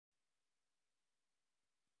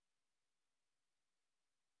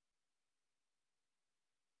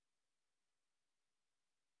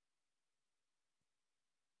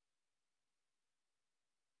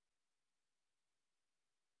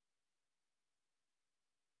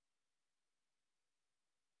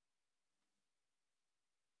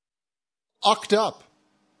ucked up.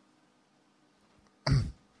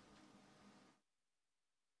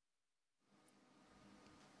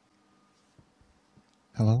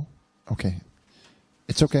 Hello? Okay.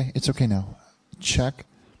 It's okay. It's okay now. Check.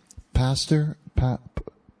 Pastor.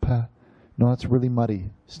 No, it's really muddy.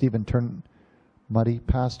 Stephen, turn muddy.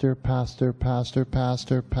 Pastor.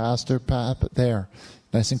 There.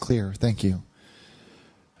 Nice and clear. Thank you.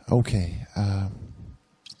 Okay.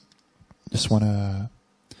 Just want to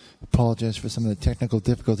apologize for some of the technical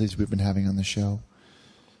difficulties we've been having on the show.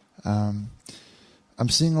 I'm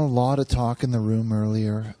seeing a lot of talk in the room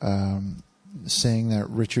earlier, saying that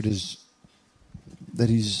Richard he's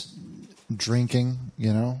drinking,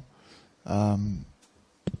 you know.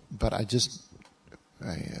 But I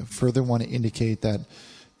further want to indicate that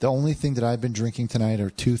the only thing that I've been drinking tonight are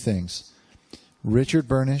two things: Richard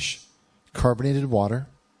Burnish carbonated water.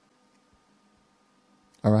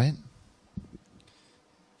 All right.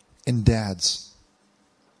 And Dad's.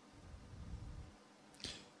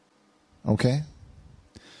 Okay?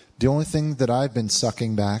 The only thing that I've been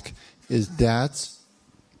sucking back is Dad's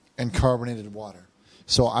and carbonated water.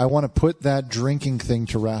 So I want to put that drinking thing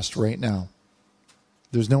to rest right now.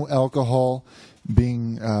 There's no alcohol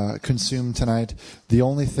being consumed tonight. The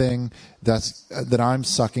only thing that I'm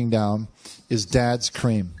sucking down is Dad's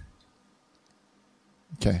cream.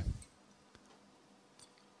 Okay.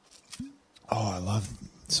 Oh, I love it.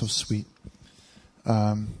 So sweet.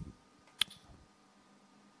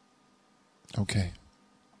 Okay.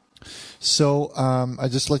 So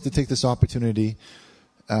I'd just like to take this opportunity.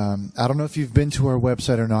 I don't know if you've been to our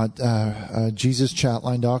website or not,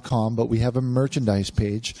 JesusChatline.com, but we have a merchandise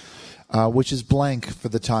page, which is blank for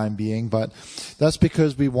the time being. But that's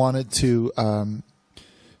because we wanted to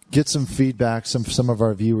get some feedback from some of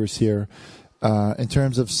our viewers here in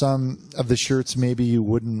terms of some of the shirts maybe you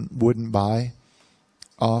wouldn't buy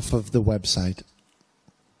off of the website.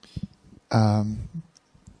 I'm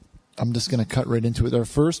just going to cut right into it. Our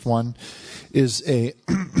first one is a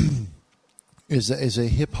is a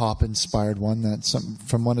hip hop inspired one that's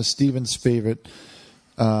from one of Steven's favorite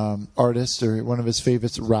artists, or one of his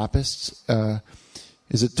favorite rapists.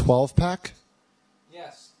 Is it TubePac?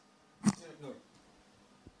 Yes. No.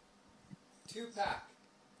 TubePac.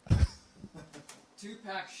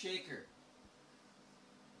 TubePac shaker.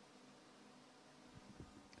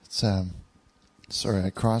 It's sorry, I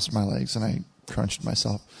crossed my legs and I crunched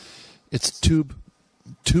myself. It's tube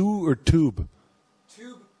or tube?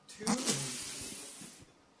 TubePac.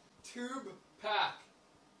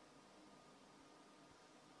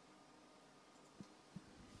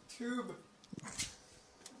 Tube.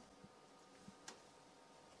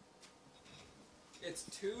 It's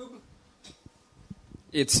tube.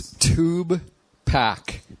 It's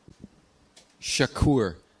TubePac.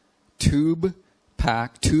 Shakur. TubePac.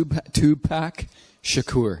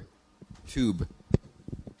 Shakur. Tube.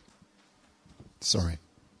 Sorry.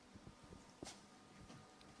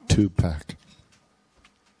 TubePac.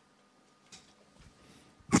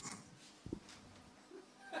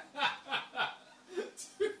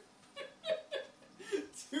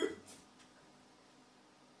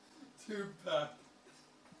 TubePac.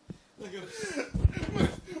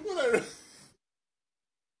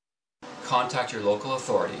 Contact your local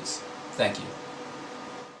authorities. Thank you.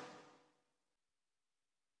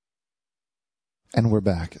 And we're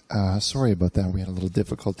back. Sorry about that. We had a little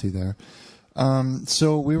difficulty there.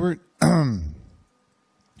 So we were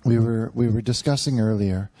we were discussing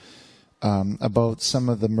earlier about some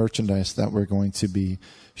of the merchandise that we're going to be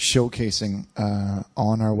showcasing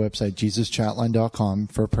on our website, JesusChatline.com,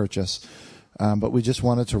 for purchase. But we just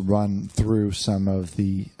wanted to run through some of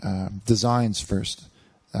the designs first.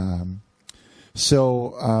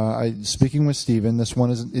 Speaking with Stephen, this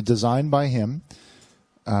one is designed by him.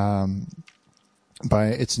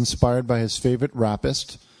 It's inspired by his favorite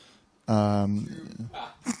rapist.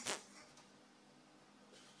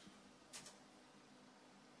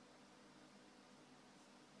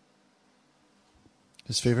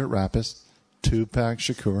 His favorite rapist, TubePac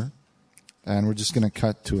Shakur. And we're just going to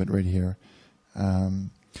cut to it right here.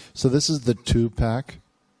 So this is the TubePac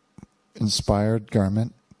inspired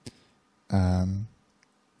garment.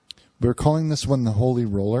 We're calling this one the Holy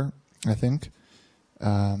Roller, I think.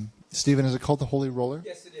 Stephen, is it called the Holy Roller?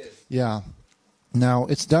 Yes, it is. Yeah. Now,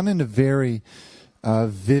 it's done in a very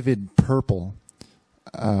vivid purple.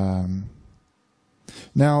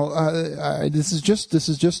 This is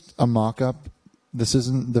just a mock-up. This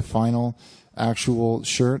isn't the final actual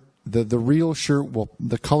shirt. The real shirt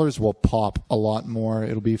the colors will pop a lot more.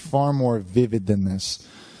 It'll be far more vivid than this.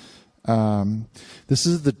 This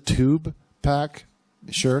is the TubePac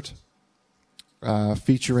shirt.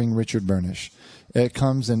 featuring Richard Burnish. It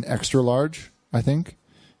comes in extra large, I think.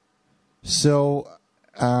 So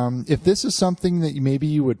if this is something that maybe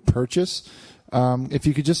you would purchase, if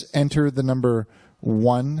you could just enter the number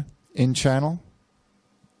 1 in channel.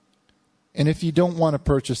 And if you don't want to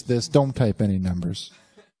purchase this, don't type any numbers.